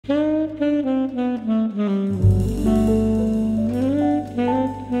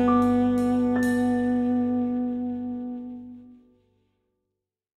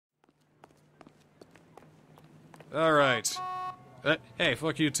Alright. Hey,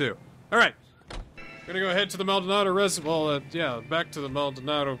 fuck you too. Alright. We're gonna go ahead to the Maldonado yeah, back to the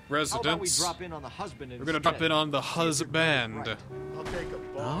Maldonado residence. How about we drop in on the husband We're gonna drop in on the husband. I'll take a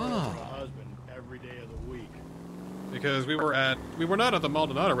bar for the husband every day of the week. Because we were not at the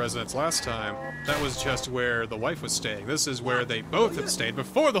Maldonado residence last time. That was just where the wife was staying. This is where they both had stayed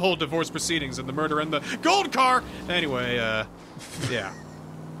before the whole divorce proceedings and the murder and the gold car! Anyway, yeah.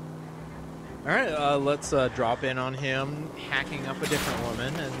 Alright, let's drop in on him hacking up a different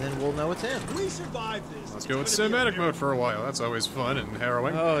woman, and then we'll know it's him. We survived this. Let's go with cinematic mode for a while. That's always fun and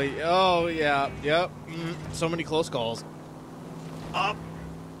harrowing. Oh yeah, yep. So many close calls. Up!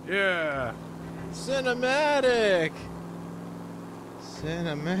 Yeah! Cinematic!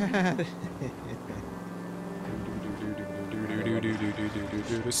 Cinematic.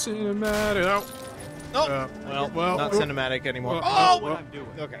 Cinematic. Well, not cinematic anymore. What I'm doing.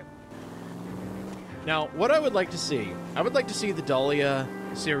 Okay. Now, what I would like to see, I would like to see the Dahlia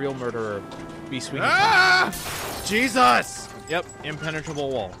serial murderer be sweet. Jesus! Yep, impenetrable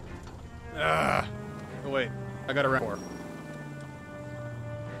wall. Oh, wait. I got a round 4.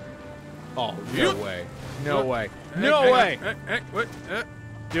 Oh, no way. No way. No way! What?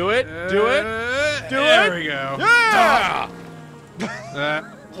 Do it! Do it! Do it! There we go. Yeah!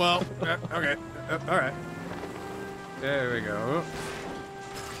 Okay. Alright. There we go.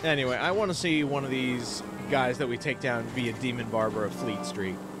 Anyway, I want to see one of these guys that we take down be a demon barber of Fleet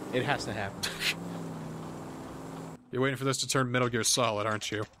Street. It has to happen. You're waiting for this to turn Metal Gear Solid,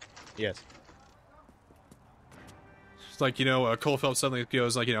 aren't you? Yes. It's like, Cole Phelps suddenly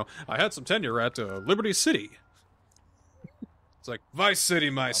goes like, I had some tenure at Liberty City. It's like, Vice City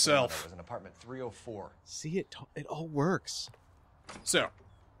myself. It was in apartment 304. See, it all works. So,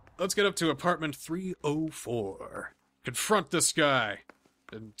 let's get up to apartment 304. Confront this guy.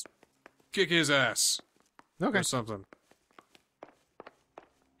 And kick his ass. Okay. Or something.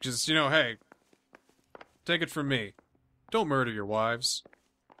 Just, hey, take it from me. Don't murder your wives.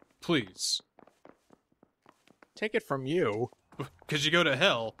 Please. Take it from you. Because you go to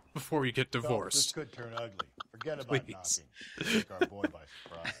hell before you get This divorced. could turn ugly. Forget about Please. knocking. Take our boy by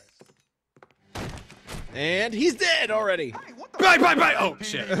surprise. And he's dead already. Hey, what the Bye! Oh,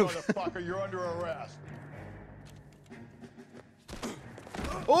 shit. Motherfucker, you're under arrest.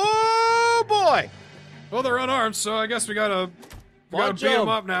 Oh, boy! Well, they're unarmed, so I guess we gotta beat them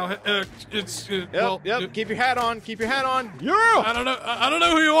up now. Yep. Keep your hat on. Keep your hat on. Yeah! I don't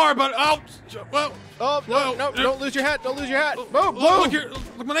know who you are, but No, don't lose your hat. Don't lose your hat. Boom, boom. Look here.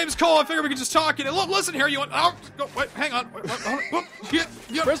 Look, my name's Cole. I figured we could just talk. Look, listen here. You want? Wait, hang on.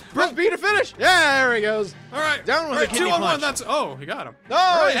 Press B to finish. Yeah, there he goes. All right. Down with all the right, kidney 2 on 1. punch. That's he got him. No,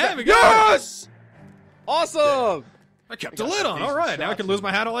 all right, hey, we got him. Yes! Awesome. I kept the lid on. All right, now I can lose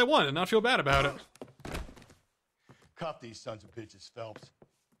my hat all I want and not feel bad about it. Cuff these sons of bitches, Phelps.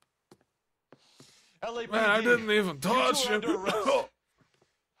 LAPD. Man, I didn't even touch You him. two are under arrest.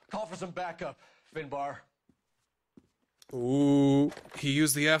 Call for some backup, Finbar. Ooh, he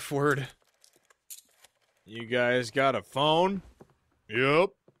used the F word. You guys got a phone? Yep.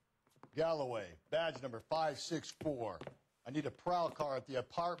 Galloway, badge number 564. I need a prowl car at the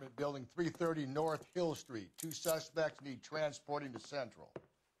apartment building 330 North Hill Street. 2 suspects need transporting to Central.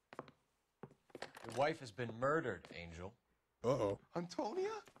 Your wife has been murdered, Angel. Uh-oh. Antonia?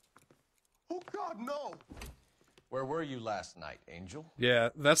 Oh, God, no. Where were you last night, Angel? Yeah,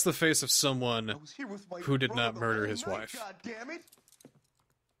 that's the face of someone I was here with my who did not brother the murder whole his night, wife. God damn it.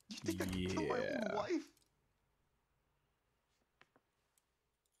 You think I can kill my own wife?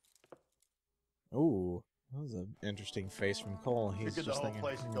 Ooh, that was an interesting face from Cole. He's Figured just the whole thinking,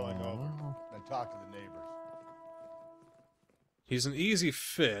 place is going over. Then talk to the neighbors. He's an easy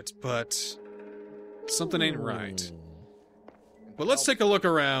fit, but something ain't right. But let's take a look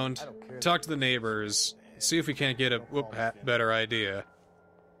around, talk to the neighbors, see if we can't get a better idea.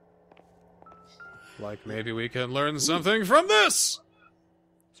 Like maybe we can learn something from this!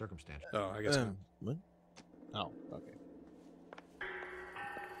 Circumstantial. Oh, I guess not. What? Oh, okay.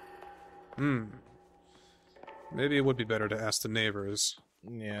 Maybe it would be better to ask the neighbors.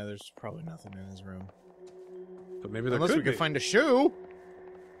 Yeah, there's probably nothing in his room. But maybe there Unless we could could be. find a shoe.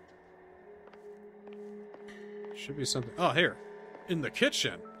 Should be something. Oh, here. In the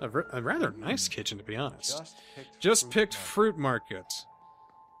kitchen. A rather nice kitchen, to be honest. Just picked fruit market.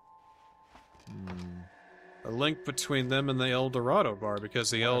 A link between them and the El Dorado bar, because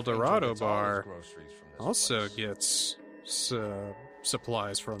the El Dorado bar also gets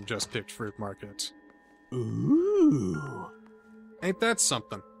supplies from Just Picked Fruit Market. Ooh. Ain't that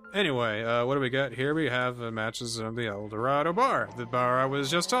something? Anyway, what do we got here? We have matches of the El Dorado bar. The bar I was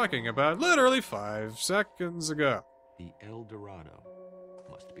just talking about literally 5 seconds ago. The El Dorado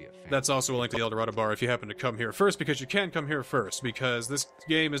must be a fan. That's also a link to the El Dorado bar if you happen to come here first, because you can come here first, because this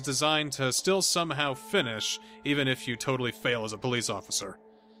game is designed to still somehow finish, even if you totally fail as a police officer.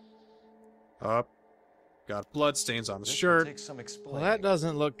 Up. Got blood stains on the shirt. Well, that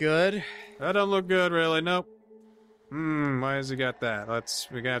doesn't look good. That don't look good, really. Nope. Why has he got that?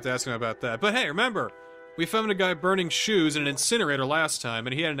 We're gonna have to ask him about that. But hey, remember, we found a guy burning shoes in an incinerator last time,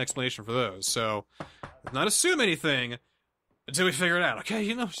 and he had an explanation for those, so let's not assume anything until we figure it out, okay?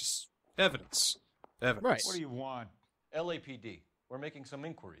 You know, just evidence. Evidence. Right. What do you want? LAPD. We're making some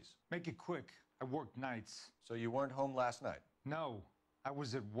inquiries. Make it quick. I work nights. So you weren't home last night? No, I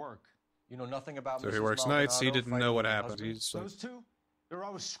was at work. You know nothing about So Mrs. he works nights, he Maldonado didn't know fighting what with her happened. husband? He's like, Those two, they're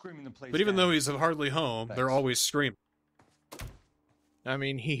always screaming the place but even down. though he's hardly home, they're Thanks. always screaming. I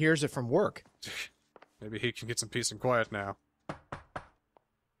mean, he hears it from work. Maybe he can get some peace and quiet now.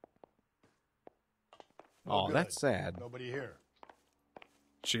 Oh, good. that's sad. Nobody here.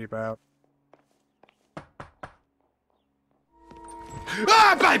 Cheap out.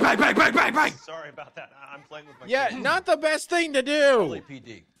 Ah! Bang, bang, bang, bang, bang, bang! Sorry about that. I'm playing with my Yeah, kids. not the best thing to do.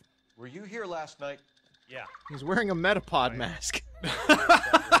 LAPD. Were you here last night? Yeah. He's wearing a Metapod mask.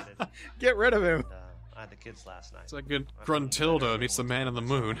 Separated. Get rid of him. I had the kids last night. It's like good Gruntilda meets the man in the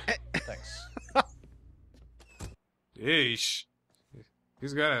moon. Thanks. Yeesh.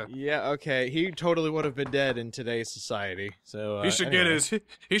 He's got a... Yeah, okay. He totally would have been dead in today's society. So He should anyway.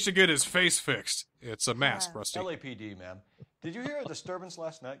 he should get his face fixed. It's a mask, Rusty. LAPD, ma'am. Did you hear a disturbance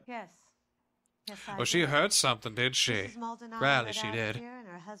last night? Yes. Yes, I Oh, she did. heard something, did she? Mrs. Maldonado Rally, got she out did. Here and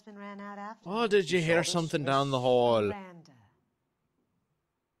her husband ran out after Oh, her. did you You hear saw this, something miss? down the hall? Miranda.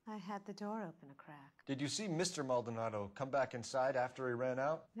 I had the door open a crack. Did you see Mr. Maldonado come back inside after he ran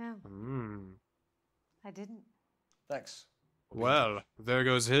out? No, I didn't. Thanks. Well, there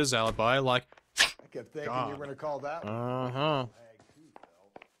goes his alibi, like... I kept thinking God. you were going to call that one. Uh-huh.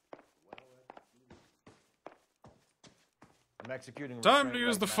 I'm executing. Time restraint to use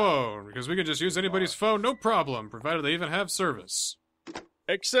right the now. phone, because we can just use anybody's phone, no problem, provided they even have service.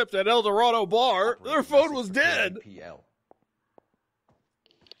 Except at El Dorado Bar, Operate their phone message was for dead. PL.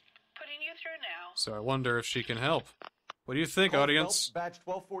 Putting you through now. So I wonder if she can help. What do you think, Call audience? Phelps, badge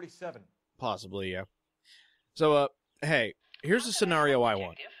 1247. Possibly, yeah. So, hey, here's a scenario I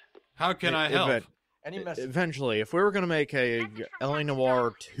want. How can I help? Any message? Eventually, if we were going to make a LA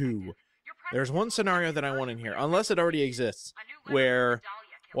Noire 2, there's one scenario that I want in here, unless it already exists, where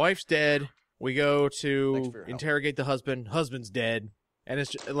wife's dead, we go Thanks to for your help. interrogate the husband, husband's dead, and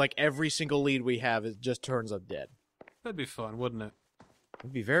it's just, like every single lead we have it just turns up dead. That'd be fun, wouldn't it?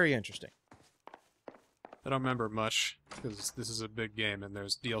 It'd be very interesting. I don't remember much, because this is a big game and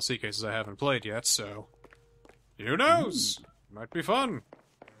there's DLC cases I haven't played yet, so... Who knows? Might be fun.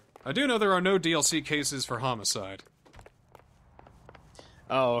 I do know there are no DLC cases for Homicide.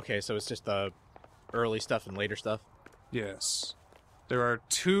 Oh, okay, so it's just the early stuff and later stuff? Yes. There are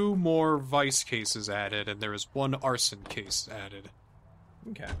 2 more Vice cases added, and there is 1 arson case added.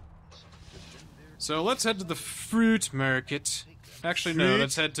 Okay. So let's head to the fruit market. Actually, no,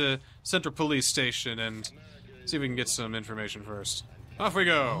 let's head to Central Police Station and see if we can get some information first. Off we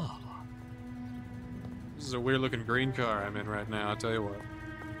go! This is a weird-looking green car I'm in right now, I'll tell you what.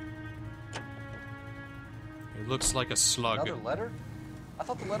 It looks like a slug. Another letter? I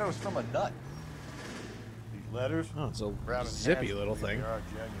thought the letter was from a nut. These letters? Oh, it's a Brown and zippy Hanson little think thing. they are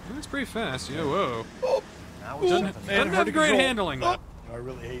genuine. It's pretty fast, yeah, whoa. Now we Doesn't, have doesn't hard have to great control. handling, though. I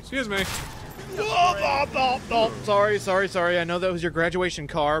really hate Excuse me. Oh, sorry. I know that was your graduation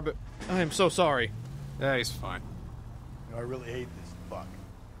car, but I am so sorry. Yeah, he's fine. I really hate this fuck.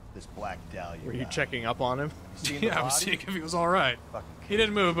 This Black Dahlia. Were you guy. checking up on him? Seen the Yeah, I was body? seeing if he was alright. fucking He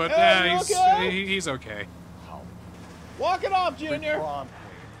didn't move, but Hey, yeah, you okay? he's okay. Walk it off, Every Junior! prom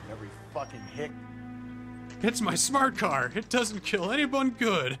queen, every fucking hick. It's my smart car. It doesn't kill anyone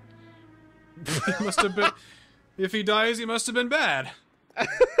good. He must have been... If he dies, he must have been bad.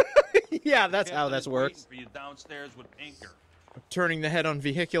 Yeah, that's how this works. For you downstairs with Anchor. Turning the head on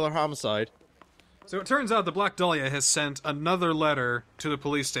vehicular homicide. So it turns out the Black Dahlia has sent another letter to the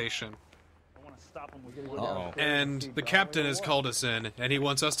police station. I want to stop him with Uh-oh. And the captain has called us in, and he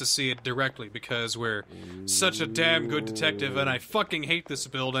wants us to see it directly because we're such a damn good detective, and I fucking hate this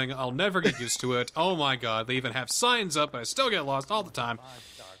building. I'll never get used to it. Oh my god, they even have signs up, I still get lost all the time.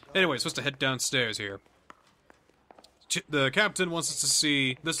 Anyway, supposed to head downstairs here. The captain wants us to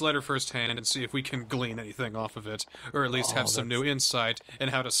see this letter firsthand and see if we can glean anything off of it, or at least have some new insight in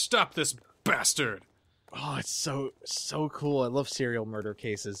how to stop this bastard. Oh, it's so cool. I love serial murder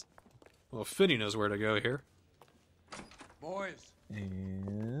cases. Well, Finney knows where to go here. Boys,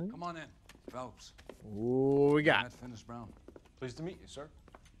 And come on in. Phelps. what we got? Matt Finnis Brown. Pleased to meet you, sir.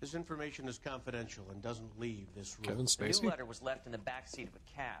 This information is confidential and doesn't leave this room. Kevin The new Spacey? letter was left in the back seat of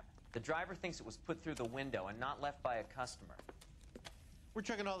a cab. The driver thinks it was put through the window and not left by a customer. We're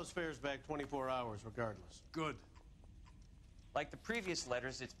checking all the spares back 24 hours regardless. Good. Like the previous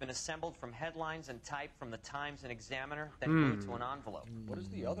letters, it's been assembled from headlines and type from the Times and Examiner, then glued to an envelope. What is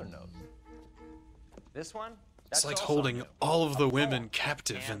the other note? This one? It's That's like also holding new. all of the A women poem.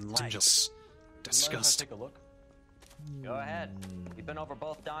 captive And and type. just disgusting. Take a look. Go ahead. We've been over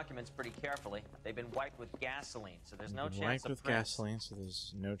both documents pretty carefully. They've been wiped with gasoline, so there's no chance Blank of with prints. gasoline, so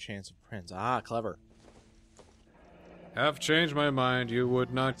there's no chance of prints. Ah, clever. Have changed my mind. You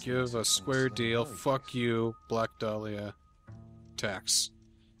would not give a square deal. Fuck you, Black Dahlia. Tax.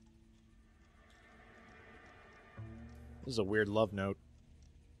 This is a weird love note.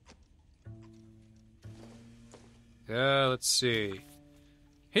 Yeah, let's see.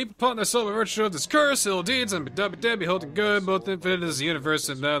 Heap upon thy soul by virtue of this curse, ill deeds, and dead beholding good, both infinite as the universe,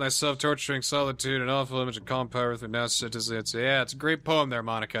 and now thyself torturing solitude, and awful image and calm power through now such as it's. Yeah, it's a great poem there,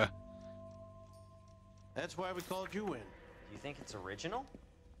 Monica. That's why we called you in. Do you think it's original?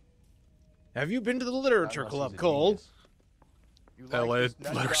 Have you been to the literature club, Cole? You LA this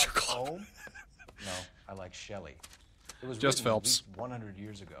nut Literature job Club. poem? No, I like Shelley. It was Just written Phelps. at least 100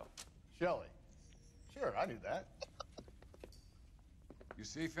 years ago. Shelley. Sure, I knew that. You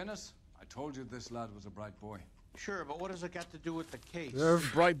see, Finnis? I told you this lad was a bright boy. Sure, but what has it got to do with the case?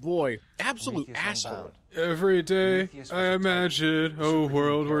 Bright boy. Absolute Prometheus asshole. Unbound. Every day, Prometheus was I a titan, imagine a superhuman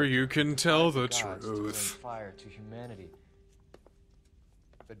world where character you can who tell the defied the gods to bring truth. fire to humanity.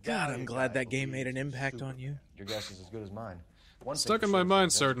 The God, Dahlia I'm glad guy that game made an believes impact super. on you. Your guess is as good as mine. One thing Stuck for in my sure, mind,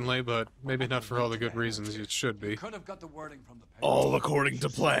 Vince, certainly, but maybe not for all the good reasons it should be. Could have got the wording from the paper. All according to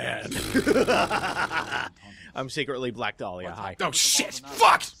plan. I'm secretly Black Dahlia. Hi. Oh shit!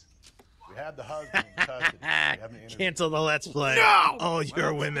 Fuck! We had the husband in custody. We haven't interviewed. Cancel the Let's Play. No! All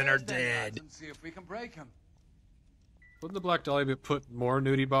your Well, women are upstairs then, lads, dead. and see if we can break him. Wouldn't the Black Dahlia put more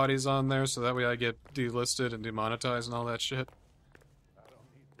nudie bodies on there so that way I get delisted and demonetized and all that shit?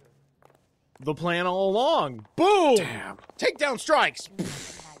 The plan all along. Boom! Damn. Takedown strikes.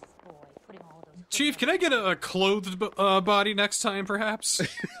 Chief, can I get a clothed body next time, perhaps?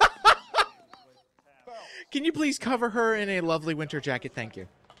 Can you please cover her in a lovely winter jacket? Thank you.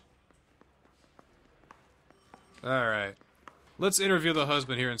 Alright. Let's interview the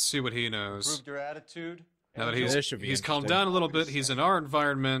husband here and see what he knows. Improved your attitude. Now that This should be he's calmed interesting. down a little bit, he's in our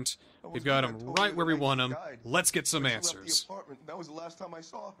environment, we've got him right where we want him, let's get some answers. That was the last time I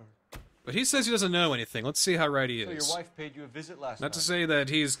saw her. But he says he doesn't know anything, let's see how right he So your is. wife paid you a visit last Not night. to say that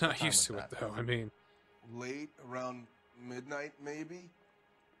he's not time used to was it, that? though, I mean... Late, around midnight, maybe.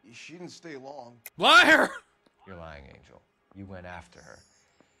 She didn't stay long. Liar! You're lying, Angel. You went after her.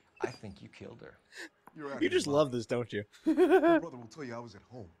 I think you killed her. You're out You of your just mind. love this, don't you? My brother will tell you I was at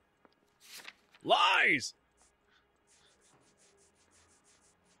home. Lies!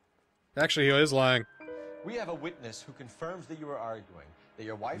 Actually, he is lying. We have a witness who confirms that you were arguing, that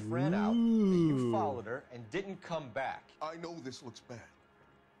your wife ran out, that you followed her, and didn't come back. I know this looks bad,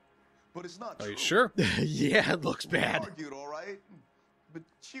 but it's not Are true. you sure? Yeah, it looks We bad. argued, all right? But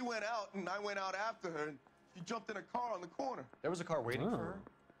she went out, and I went out after her, and she jumped in a car on the corner. There was a car waiting for her.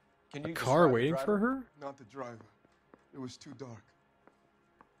 Can you Car describe the waiting for driver? her? Not the driver. It was too dark.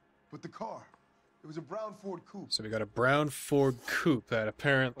 But the car. It was a brown Ford coupe. So we got a brown Ford coupe that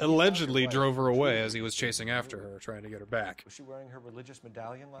apparently allegedly drove her away as he was chasing after her, trying to get her back. Was she wearing her religious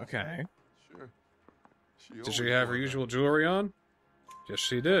medallion last Okay. night? Sure. Did she have her usual jewelry on? Yes,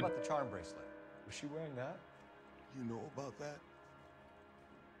 she did. What about the charm bracelet? Was she wearing that? You know about that?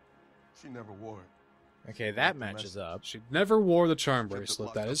 She never wore it. Okay, that matches up. She never wore the charm Kept it bracelet,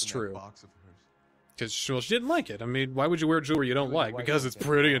 locked that up is in true. box of hers. Because well, she didn't like it. I mean, why would you wear jewelry you don't You and like? your wife Because don't it's get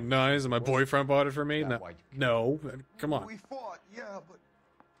pretty along. and nice and my boyfriend bought it for me? Is No. that why you No. Come on. We fought, yeah, but...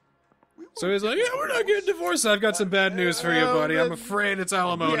 we So weren't he's like, getting yeah, we're not getting divorced. I've got some bad news for you, buddy. I'm afraid it's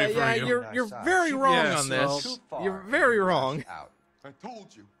alimony for you. You're very wrong Yes, on well- this. Too far. You're very wrong. Out. I told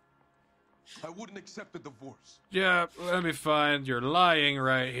you. I wouldn't accept a divorce. Yeah, let me find. You're lying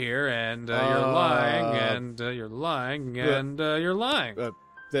right here, and you're lying, and you're lying, and you're lying.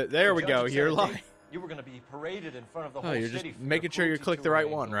 There we The go. judge You're said lying. that You were going to be paraded in front of the Oh, whole you're just city. for making your sure you cruelty click to the her, right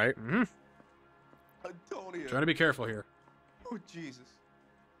Angel. one, right? Antonia. Trying to be careful here. Oh, Jesus.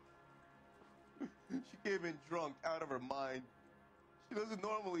 She came in drunk, out of her mind. She doesn't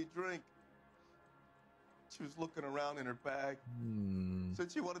normally drink. She was looking around in her bag.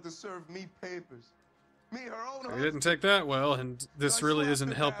 Said she wanted to serve me papers. Me, her own He husband. didn't take that well, and this really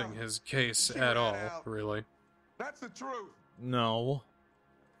isn't helping his case at all, really. That's the truth. No.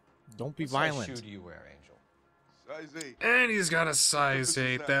 Don't be What size violent. shoe do you wear, Angel? Size 8. And he's got a size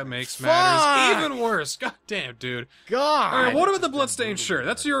 8. That makes Fuck! matters even worse. God damn, dude. God. All right, what about the bloodstained shirt?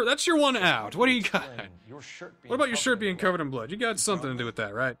 That's your one out. What do you got? Your shirt being What about your shirt being covered covered in blood? You got something to do with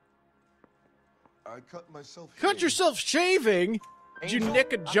that, right? I cut myself. Cut yourself shaving? Did you Angel,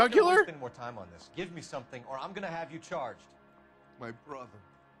 nick a I'm not gonna jugular? waste any more time on this. Give me something, or I'm gonna have you charged. My brother,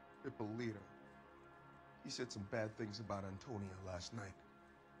 Ippolito. He said some bad things about Antonia last night.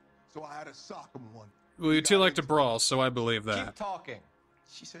 So I had to sock him one. Well, you two like to brawl, so I believe that. Keep talking.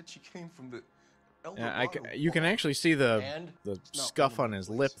 She said she came from the Yeah, you can actually see the And? scuff on his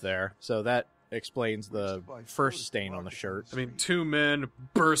lip there, so that explains the first stain on the shirt. I mean, two men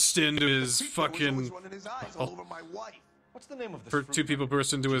burst into his fucking... What's the name of this? Two people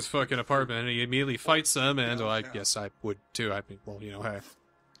burst into his fucking apartment, and he immediately fights them, and well, I guess I would too. I mean, well, you know, hey.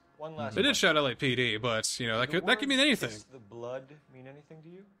 One last They did shout LAPD, but, you know, that could mean anything. Does the blood mean anything to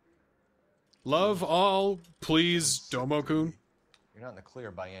you? Love all, please, Domo-kun. You're not in the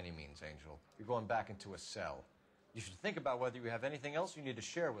clear by any means, Angel. You're going back into a cell. You should think about whether you have anything else you need to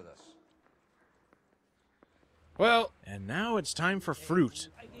share with us. Well... And now it's time for fruit.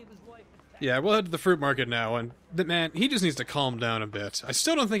 Yeah, we'll head to the fruit market now, and man, he just needs to calm down a bit. I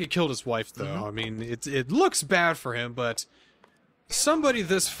still don't think he killed his wife, though. I mean, it looks bad for him, but somebody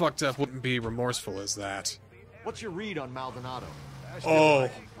this fucked up wouldn't be remorseful as that. What's your read on Maldonado?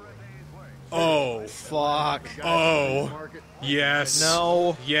 Oh. Oh. Fuck. Oh. Yes.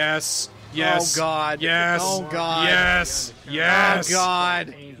 No. Yes. Yes. Oh, God. Yes. Oh, God. Yes. Yes. Oh,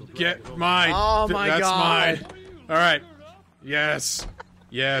 God. Get mine. Oh, my That's God. mine. All right. Yes.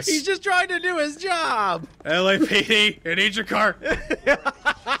 Yes. He's just trying to do his job. LAPD, I need your car.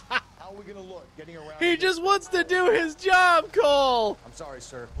 How are we gonna look? Getting around. He just wants to do his job, Cole. I'm sorry,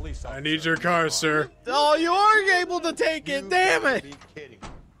 sir. Police officer. I need your car, sir. Oh, you are able to take it. Damn it. Be kidding.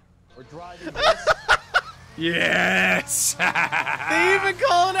 We're driving this. Yes. They even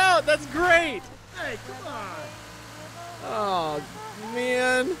call it out. That's great. Hey, come on. Oh,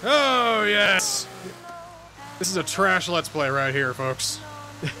 man. Oh, yes. This is a trash Let's Play right here, folks.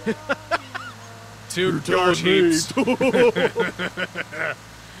 Two garbage heaps.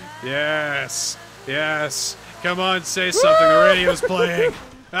 Yes. Yes. Come on, say something. The radio's playing.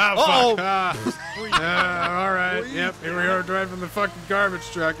 Oh, fuck. All right. Yep, here we are driving the fucking garbage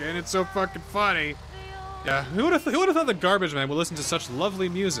truck, and it's so fucking funny. Yeah, who would have thought the garbage man would listen to such lovely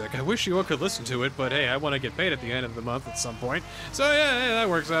music? I wish you all could listen to it, but hey, I want to get paid at the end of the month at some point. So yeah, that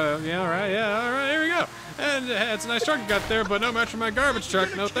works out. Yeah, all right, here we go. And it's a nice truck you got there, but no match for my garbage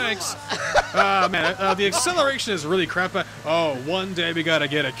truck. No thanks. Man, the acceleration is really crap. Oh, one day we gotta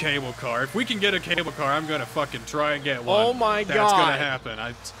get a cable car. If we can get a cable car, I'm gonna fucking try and get one. Oh my God. That's gonna happen.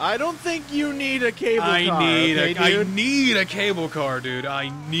 I don't think you need a cable car. I need a cable car, dude. I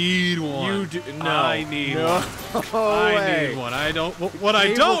need one. You do no. I need one. I need one. I don't. What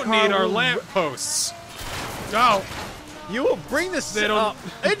I don't need are lamp posts. Oh. You will bring this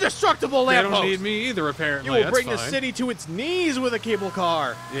indestructible They lamp don't post. need me either, apparently. You will bring That's the fine. city to its knees with a cable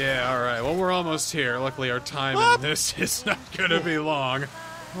car. Yeah, alright. Well, we're almost here. Luckily, our time in this is not gonna be long.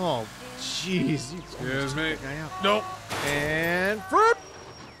 Oh, jeez. Excuse me. Nope. And fruit.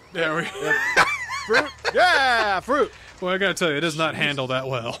 There we go. Fruit. Yeah, fruit. Well, I gotta tell you, it does not handle that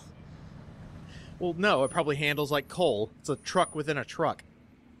well. Well, no, it probably handles like coal. It's a truck within a truck.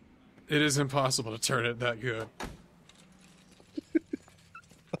 It is impossible to turn it that good.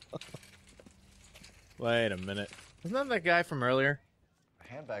 Wait a minute. Isn't that guy from earlier? A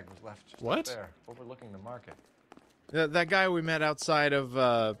handbag was left just What? up there, overlooking the market. That guy we met outside of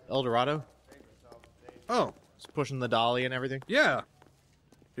El Dorado? Oh. He's pushing the dolly and everything? Yeah.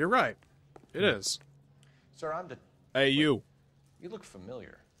 You're right. It is. Sir, Hey, you. You look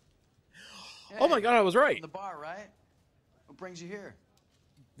familiar. Oh my God, I was right. The bar, right? What brings you here?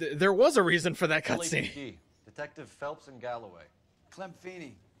 There was a reason for that cutscene. LAPD, Detective Phelps and Galloway. Clem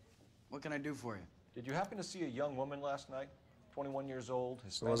Feeney. What can I do for you? Did you happen to see a young woman last night? 21 years old.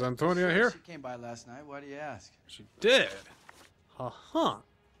 So was Antonia here? She came by last night. Why do you ask? She did. Uh-huh.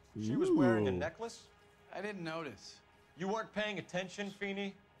 She was wearing a necklace? I didn't notice. You weren't paying attention,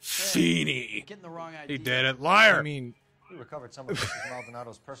 Feeney? Feeney. Getting the wrong idea. He did it. Liar. I mean, We recovered some of Mrs.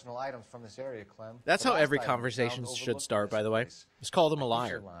 Maldonado's personal items from this area, Clem. That's The how last every item conversation found should overlooked start, in by the way. this place. Just call them a I think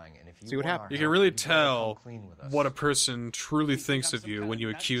liar. you're lying, and if See what want our happens. You can help, really you better come tell clean with us. what a person truly thinks of you when you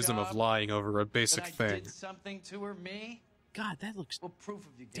accuse them of lying over a basic That I thing. did something to her, me? God, that looks What proof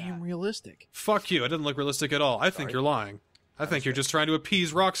have you got? damn realistic. Fuck you, it doesn't look realistic at all. I think you're lying. I think you're just trying to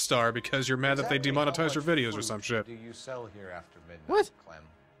appease Rockstar because you're mad that they Exactly how demonetized your much videos or fruit some shit. do you sell here after midnight, What? Clem?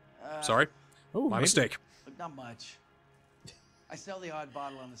 Sorry? Oh, My maybe- mistake. Look, not much. I sell the odd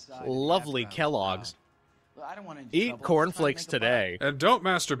bottle on the side. Lovely Half-pound. Kellogg's. Look, I don't want any Eat trouble. cornflakes Just trying to make a today. And don't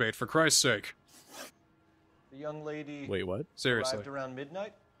masturbate, for Christ's sake. The young lady Wait, what? Seriously. arrived around midnight?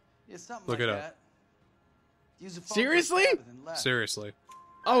 buck. Yeah, something Look like it up. that. Use a phone Seriously? rather than left. Seriously.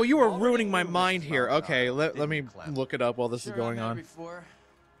 Oh, you are Already ruining my knew mind Mrs. here. Okay, Maldonado, let me didn't you, Clem? look it up while this Sure, is going I met her on. before.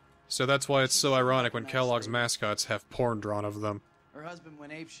 So that's why it's so ironic when Kellogg's mascots have porn drawn of them. Her husband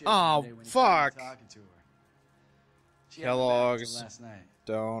went apeshit Oh, one day when he started fuck. talking to her. She hadn't met him Kellogg's. until last night.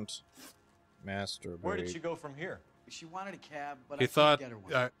 Don't masturbate. Where did she go from here? She wanted a cab, but He I thought, couldn't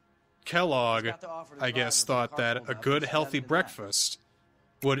get her one. Kellogg, He's got to offer the I guess, driver thought if the car that pulled a up, good, but she healthy hasn't done that. breakfast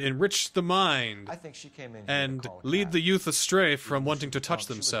would enrich the mind I think she came in here and to call a lead cab. the youth astray from She wanting to was touch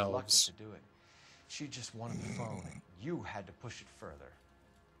drunk. themselves. She was reluctant to do it. She just wanted the phone. You had to push it further.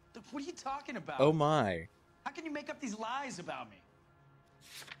 What are you talking about? Oh my. How can you make up these lies about me?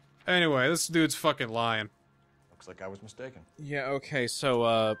 Anyway, this dude's fucking lying. Looks like I was mistaken. Yeah, okay,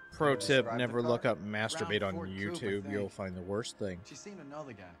 so, pro Yeah, tip, describe never the look car. up masturbate on Ford Coupe, I YouTube. think. You'll find the worst thing. She seemed to know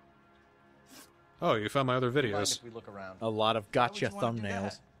the guy. Oh, you found my other Mind videos. if we look around? A lot of Why would gotcha you wanna do thumbnails.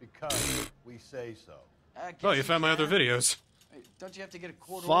 that? Because we say so. I guess Oh, you found my other can. videos. Hey, don't you have to get a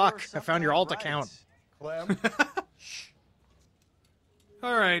court Fuck, order or I something? found your alt Right. account. Clem,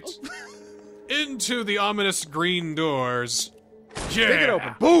 All right. Into the ominous green doors. Yeah. Pick it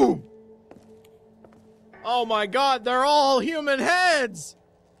open. Boom! Oh my god, they're all human heads!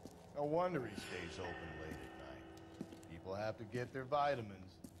 no wonder he stays open late at night. People have to get their vitamins.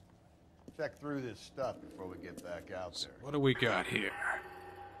 Check through this stuff before we get back out there. What do we got here?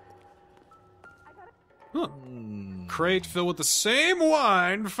 Huh. Crate filled with the same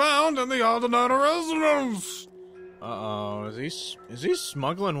wine found in the Aldonado residence. Uh-oh, is he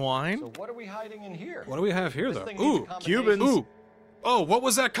smuggling wine? So what are we hiding in here? What do we have here, This though? thing needs a Ooh, combination. Cubans. ooh. Oh, what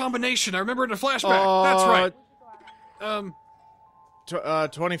was that combination? I remember it in a flashback. That's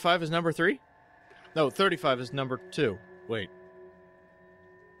right. 25 is number 3? No, 35 is number 2. Wait.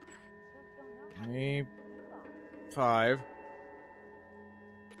 5.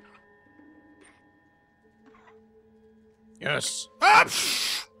 Yes. Ah!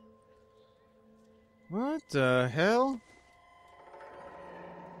 What the hell?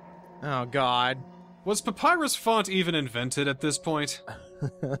 Oh god. Was papyrus font even invented at this point?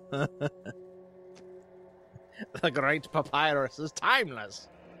 The great papyrus is timeless.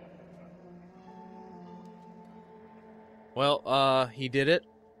 Well, he did it.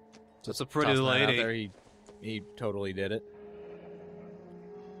 That's a pretty Tossing that out lady. there, he totally did it.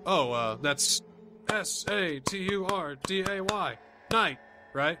 Oh, that's S-A-T-U-R-D-A-Y. Night,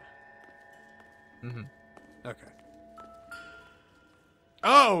 right? Mhm. Okay.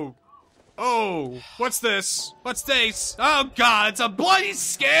 Oh! Oh! What's this? What's this? Oh god, it's a bloody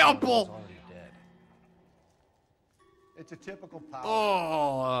scalpel! Already dead. It's a typical power.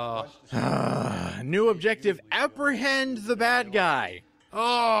 Oh! New objective: apprehend the bad guy. Oh!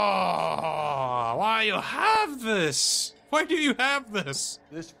 Why you have this? Why do you have this?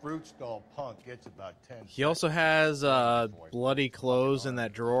 This fruit stall punk gets about 10 He also has bloody clothes in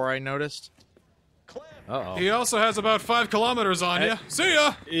that drawer. I noticed. Uh oh. He also has about 5 kilometers on you. See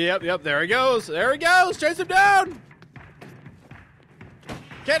ya! Yep. There he goes. There he goes. Chase him down.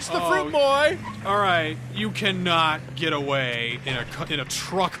 Catch the fruit boy. All right, you cannot get away in a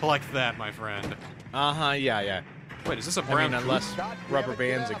truck like that, my friend. Yeah. Wait, is this a I brown? mean, unless rubber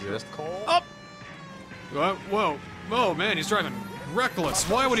bands exist. Up! Whoa, man, he's driving reckless.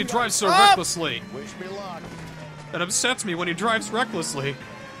 Why would he drive so Up! recklessly? Wish me luck. That upsets me when he drives recklessly.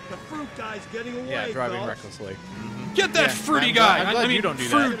 The fruit guy's getting away. Yeah, driving fellas. recklessly. Get that Yeah, fruity I'm guy! glad- I'm glad I mean, you don't do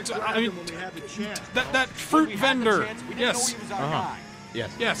fruit. that. I mean, When we had the chance. that fruit vendor. Yes,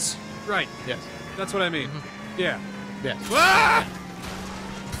 Yes. yes, right. Yes. That's what I mean. Yeah. Yes. Ah!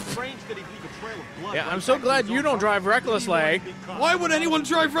 Strange that he'd leave a trail of blood. Yeah, right I'm so back to glad his you own don't drive property. recklessly. Why would anyone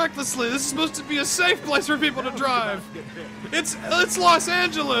drive recklessly? This is supposed to be a safe place for people to drive. It's Los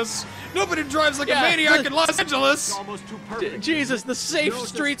Angeles. Nobody drives like Yeah. a maniac in Los Angeles. Almost too perfect. Jesus, the safe No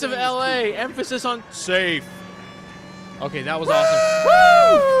streets of such thing as LA. Emphasis on safe. Okay, that was awesome.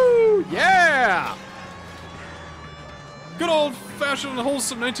 Woo! Yeah! Good old fashion and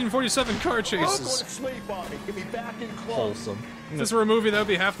wholesome 1947 car I'm going to chases. sleep on me. Get me back in close. Wholesome. If this were a movie, that would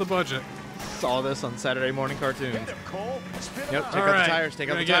be half the budget. Saw this on Saturday morning cartoons. Get him, Cole. Spin him Yep, out. take out Alright, the tires, take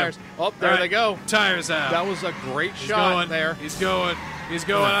out gonna the get him. tires. Oh, there Alright, they go. Tires out. That was a great He's shot going there. He's going. He's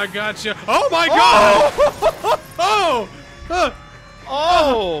going. I got you. Oh my God! Oh!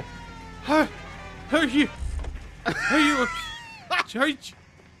 Oh! Are you? Are you? Are you?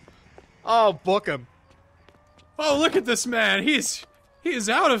 Oh, book him. Oh, look at this man. He is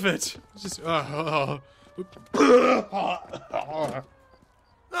out of it. Just I'm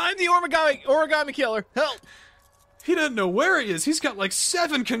the origami killer. Help! he doesn't know where he is. He's got like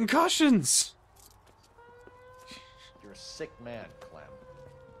 7 concussions. You're a sick man, Clem.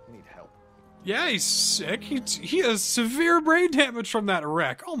 You need help. Yeah, he's sick. He has severe brain damage from that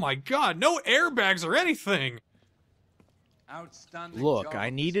wreck. Oh my God, no airbags or anything. Outstanding Look, job, I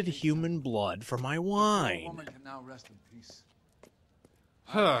Mr. needed Peace. human blood for my The wine. woman can now rest in peace.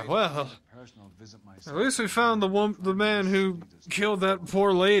 Huh, well, Personal visit at myself. least we found the man who killed that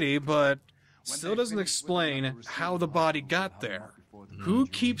poor lady, but still doesn't explain how the body got there. Who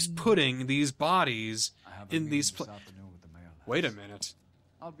keeps putting these bodies in these Wait a minute.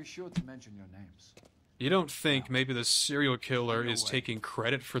 I'll be sure to mention your names. You don't think maybe the serial killer is taking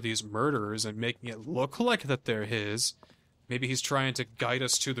credit for these murders and making it look like that they're his? Maybe he's trying to guide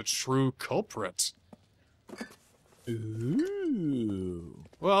us to the true culprit. Ooh.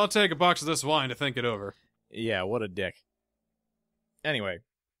 Well, I'll take a box of this wine to think it over. Yeah, what a dick. Anyway.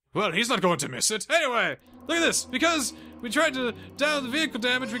 Well, he's not going to miss it. Anyway, look at this. Because we tried to down the vehicle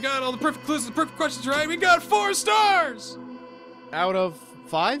damage, we got all the perfect clues and the perfect questions right. We got 4 stars! Out of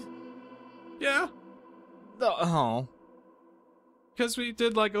 5? Yeah. Oh. Because we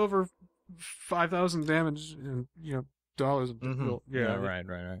did like over 5,000 damage in, dollars. Yeah,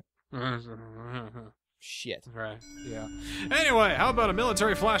 right. Shit. Right, yeah. Anyway, how about a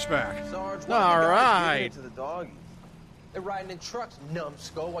military flashback? Sarge, All right. To the doggies. They're riding in trucks,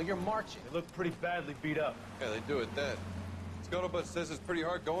 numbskull, while you're marching. They look pretty badly beat up. Yeah, they do it then. Scuttlebutt says it's pretty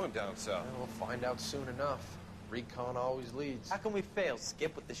hard going down south. We'll find out soon enough. Recon always leads. How can we fail?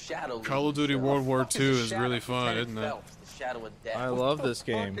 Skip with the shadow. Call of Duty World War II is really fun, isn't it? The shadow of death. I love this What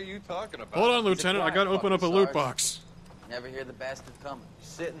game. are you talking about? Hold on, Lieutenant. I gotta open up a loot box. Never hear the bastard coming.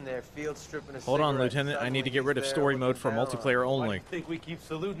 Sitting there, field stripping a Hold on, cigarette, Lieutenant. I need to suddenly get rid of he's story there mode with for the barrel multiplayer on. only. I think we keep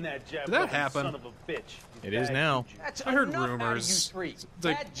saluting that jab. Did that happen? Son of a bitch. It is now. That's I heard enough out of rumors. you three.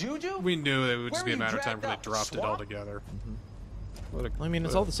 Like, Bad juju? we knew it would just Where be a were you matter of time dragged before they up? dropped it Swamp? altogether. What a- I mean,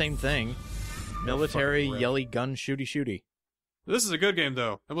 it's all the same thing. Military, yelly, gun, shooty. This is a good game,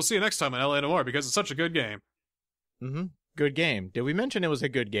 though, and we'll see you next time on LA Noir because it's such a good game. Good game. Did we mention it was a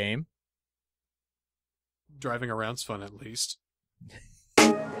good game? Driving around's fun, at least.